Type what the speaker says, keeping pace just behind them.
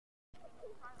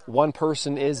One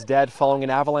person is dead following an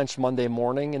avalanche Monday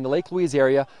morning in the Lake Louise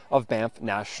area of Banff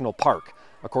National Park.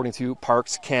 According to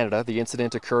Parks Canada, the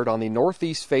incident occurred on the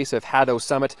northeast face of Haddo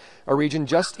Summit, a region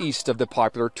just east of the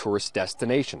popular tourist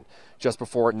destination. Just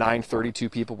before 9:30, 2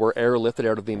 people were airlifted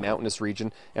out of the mountainous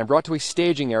region and brought to a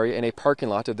staging area in a parking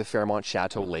lot of the Fairmont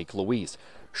Chateau Lake Louise.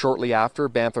 Shortly after,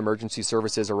 Banff Emergency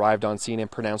Services arrived on scene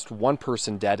and pronounced one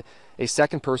person dead. A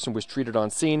second person was treated on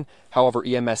scene. However,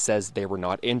 EMS says they were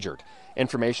not injured.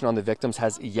 Information on the victims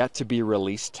has yet to be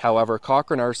released. However,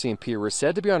 Cochrane RCMP were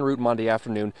said to be en route Monday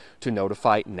afternoon to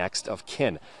notify next of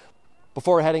kin.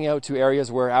 Before heading out to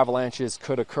areas where avalanches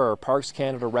could occur, Parks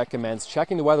Canada recommends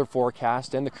checking the weather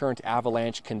forecast and the current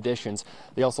avalanche conditions.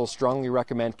 They also strongly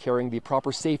recommend carrying the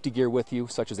proper safety gear with you,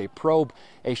 such as a probe,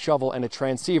 a shovel, and a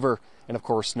transceiver, and of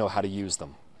course know how to use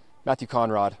them. Matthew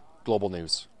Conrod, Global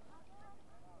News.